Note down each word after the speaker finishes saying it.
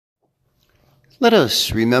Let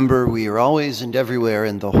us remember we are always and everywhere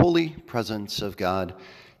in the holy presence of God.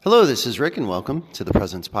 Hello, this is Rick, and welcome to the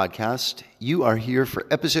Presence Podcast. You are here for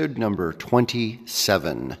episode number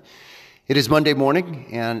 27. It is Monday morning,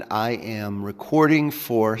 and I am recording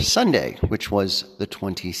for Sunday, which was the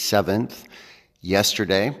 27th,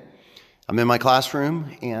 yesterday. I'm in my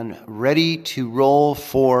classroom and ready to roll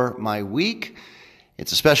for my week.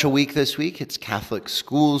 It's a special week this week. It's Catholic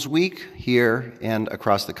Schools Week here and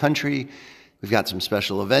across the country. We've got some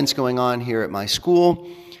special events going on here at my school,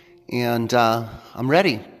 and I'm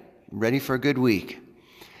ready for a good week.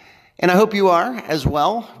 And I hope you are as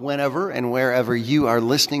well, whenever and wherever you are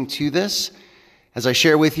listening to this, as I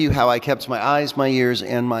share with you how I kept my eyes, my ears,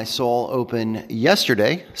 and my soul open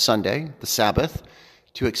yesterday, Sunday, the Sabbath,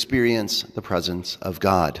 to experience the presence of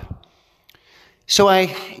God. So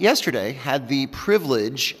I, yesterday, had the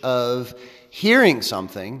privilege of hearing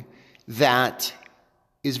something that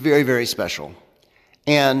is very, very special.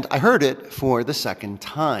 And I heard it for the second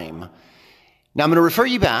time. Now I'm going to refer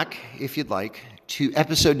you back, if you'd like, to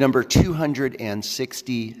episode number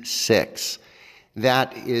 266.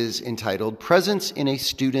 That is entitled Presence in a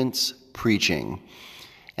Student's Preaching.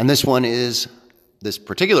 And this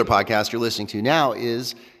particular podcast you're listening to now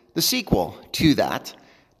is the sequel to that,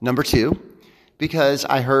 number 2, because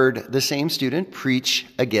I heard the same student preach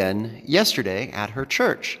again yesterday at her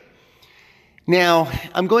church. Now,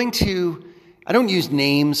 I don't use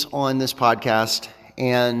names on this podcast,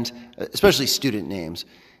 and especially student names.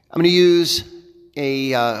 I'm going to use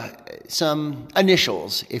some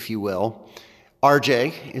initials, if you will.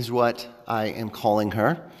 RJ is what I am calling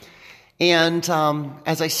her. And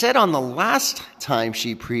as I said on the last time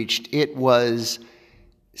she preached, it was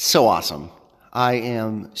so awesome. I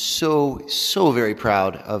am so very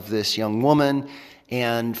proud of this young woman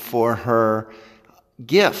and for her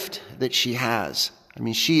gift that she has. I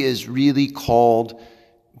mean, she is really called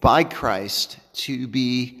by Christ to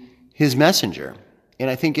be his messenger. And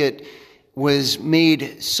I think it was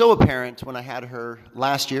made so apparent when I had her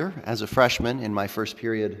last year as a freshman in my first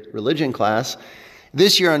period religion class.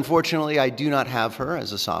 This year, unfortunately, I do not have her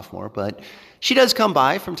as a sophomore, but she does come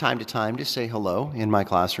by from time to time to say hello in my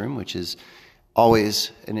classroom, which is always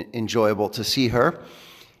enjoyable to see her.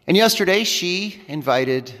 And yesterday, she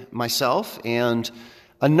invited myself and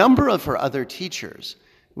a number of her other teachers,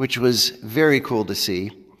 which was very cool to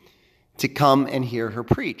see, to come and hear her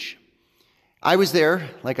preach. I was there,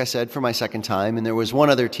 like I said, for my second time, and there was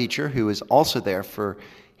one other teacher who was also there for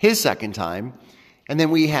his second time. And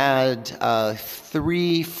then we had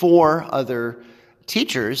 3-4 other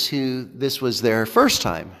teachers who this was their first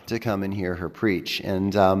time to come and hear her preach.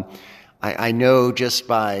 And I know just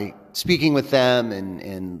by speaking with them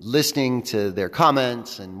and listening to their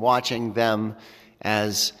comments and watching them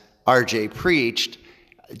as RJ preached,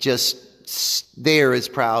 just they are as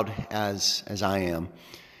proud as I am.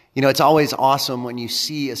 You know, it's always awesome when you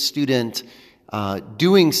see a student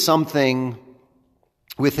doing something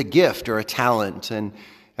with a gift or a talent. And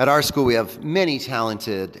at our school, we have many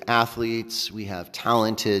talented athletes. We have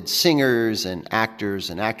talented singers and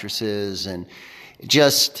actors and actresses, and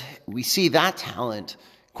we see that talent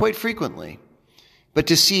quite frequently. But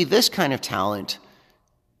to see this kind of talent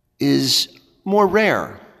is more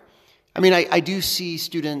rare. I mean, I do see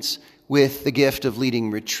students with the gift of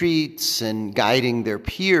leading retreats and guiding their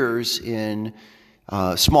peers in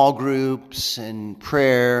small groups and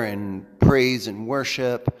prayer and praise and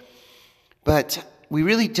worship. But we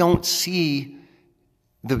really don't see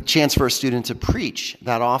the chance for a student to preach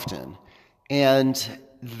that often. And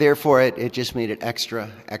therefore, it just made it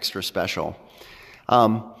extra special.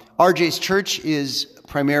 RJ's church is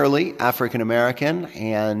primarily African American,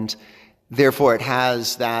 and therefore it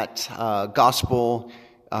has that gospel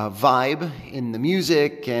vibe in the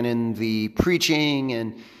music and in the preaching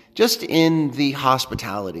and just in the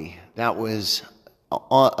hospitality. That was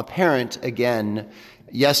apparent again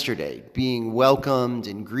yesterday, being welcomed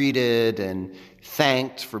and greeted and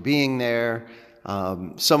thanked for being there.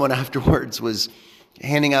 Someone afterwards was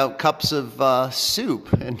handing out cups of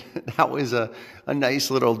soup, and that was a nice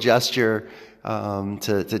little gesture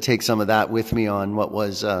to take some of that with me on what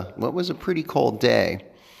was a pretty cold day.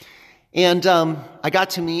 And I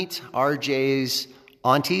got to meet RJ's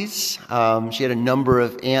aunties. She had a number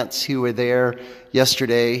of aunts who were there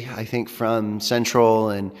yesterday, I think from Central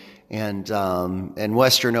and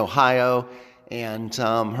Western Ohio. And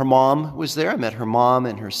her mom was there. I met her mom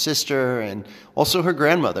and her sister and also her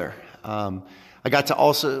grandmother. I got to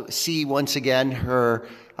also see once again her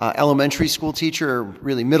elementary school teacher, or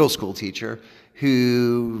really middle school teacher,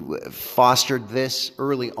 who fostered this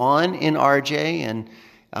early on in RJ. And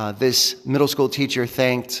this middle school teacher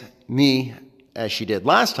thanked me as she did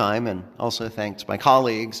last time, and also thanked my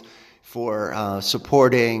colleagues for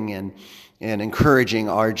supporting and encouraging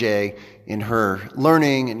RJ in her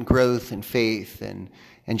learning and growth and faith and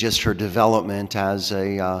just her development as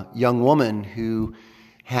a young woman who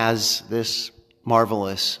has this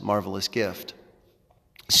marvelous, marvelous gift.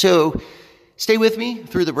 So stay with me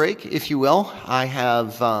through the break, if you will. I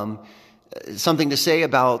have something to say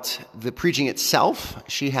about the preaching itself.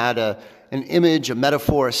 She had an image, a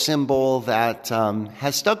metaphor, a symbol that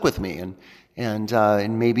has stuck with me,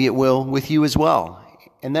 and maybe it will with you as well.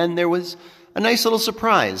 And then there was a nice little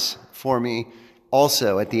surprise for me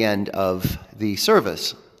also at the end of the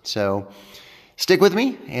service. So stick with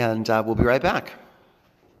me, and we'll be right back.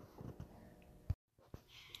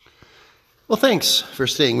 Well, thanks for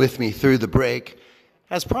staying with me through the break.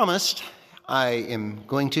 As promised, I am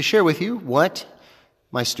going to share with you what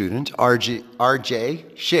my student,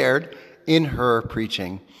 RJ, shared in her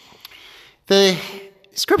preaching. The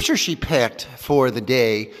scripture she picked for the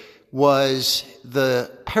day was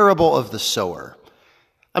the parable of the sower.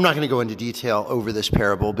 I'm not going to go into detail over this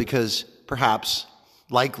parable because perhaps,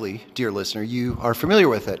 likely, dear listener, you are familiar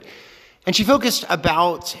with it. And she focused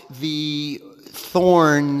about the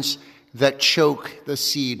thorns that choke the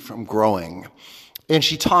seed from growing. And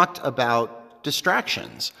she talked about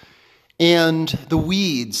distractions and the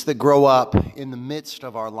weeds that grow up in the midst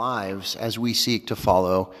of our lives as we seek to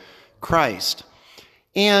follow Christ.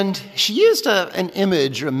 And she used an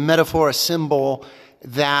image, a metaphor, a symbol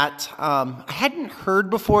that I hadn't heard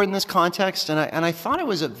before in this context, and I thought it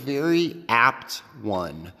was a very apt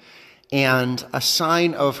one and a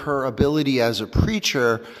sign of her ability as a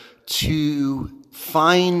preacher to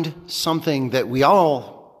find something that we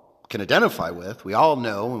all can identify with, we all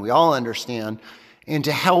know, and we all understand, and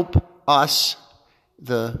to help us,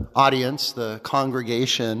 the audience, the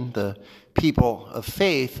congregation, the people of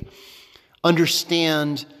faith,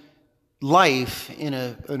 understand life in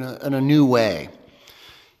a new way.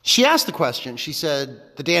 She asked the question, she said,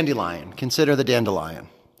 the dandelion, consider the dandelion.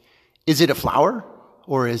 Is it a flower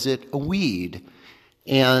or is it a weed?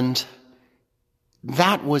 And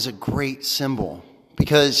that was a great symbol,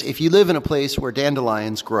 because if you live in a place where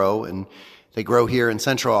dandelions grow, and they grow here in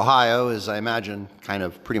central Ohio, as I imagine kind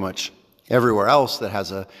of pretty much everywhere else that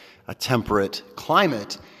has a temperate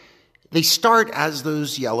climate, they start as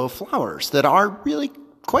those yellow flowers that are really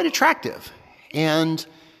quite attractive and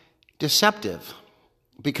deceptive,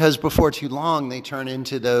 because before too long they turn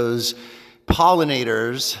into those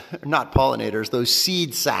pollinators, not pollinators, those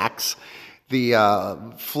seed sacs,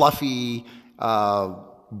 the fluffy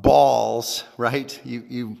balls, right?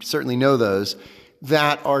 You certainly know those,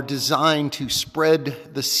 that are designed to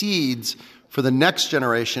spread the seeds for the next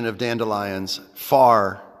generation of dandelions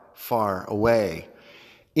far, far away.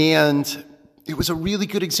 And it was a really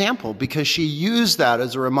good example because she used that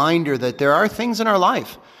as a reminder that there are things in our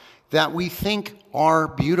life that we think are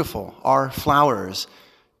beautiful, are flowers,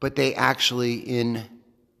 but they actually in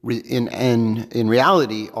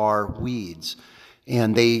reality are weeds.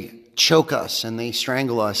 And they choke us and they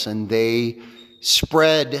strangle us and they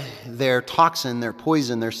spread their toxin, their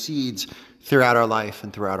poison, their seeds throughout our life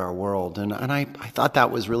and throughout our world. And I thought that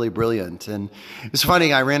was really brilliant. And it's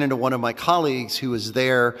funny, I ran into one of my colleagues who was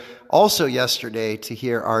there also yesterday to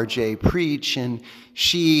hear RJ preach, and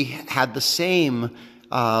she had the same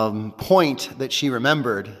point that she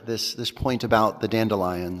remembered, this point about the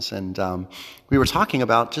dandelions. And we were talking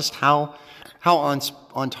about just how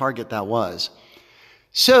on target that was.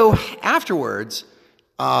 So afterwards,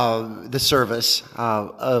 the service,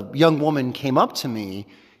 a young woman came up to me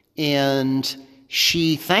and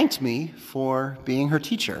she thanked me for being her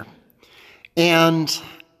teacher. And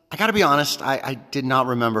I got to be honest, I did not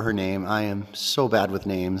remember her name. I am so bad with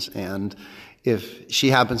names. And if she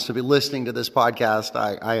happens to be listening to this podcast,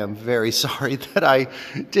 I am very sorry that I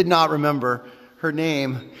did not remember her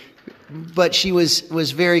name. But she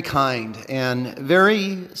was very kind and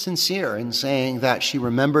very sincere in saying that she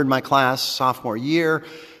remembered my class sophomore year.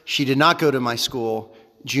 She did not go to my school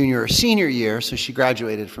junior or senior year, so she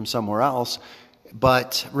graduated from somewhere else,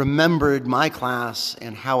 but remembered my class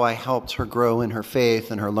and how I helped her grow in her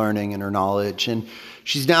faith and her learning and her knowledge. And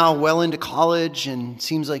she's now well into college and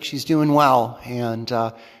seems like she's doing well. And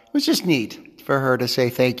it was just neat for her to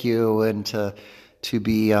say thank you and to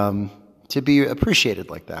be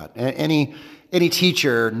appreciated like that. Any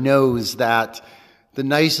teacher knows that the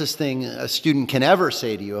nicest thing a student can ever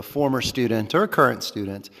say to you, a former student or a current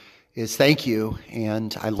student, is thank you,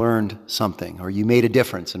 and I learned something, or you made a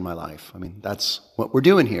difference in my life. I mean, that's what we're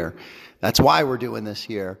doing here. That's why we're doing this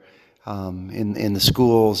here in the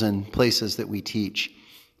schools and places that we teach.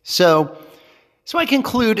 So So I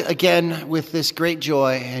conclude again with this great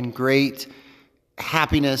joy and great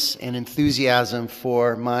happiness and enthusiasm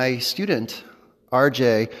for my student,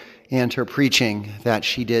 RJ, and her preaching that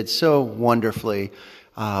she did so wonderfully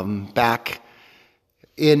back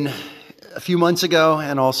in a few months ago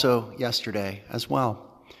and also yesterday as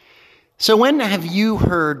well. So when have you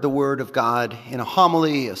heard the word of God in a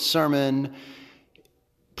homily, a sermon,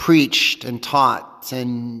 preached and taught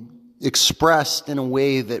and expressed in a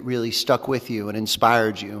way that really stuck with you and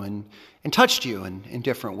inspired you and touched you in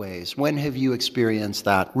different ways? When have you experienced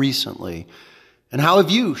that recently? And how have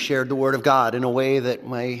you shared the word of God in a way that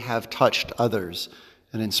may have touched others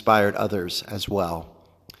and inspired others as well?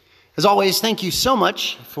 As always, thank you so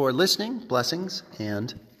much for listening. Blessings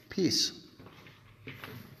and peace.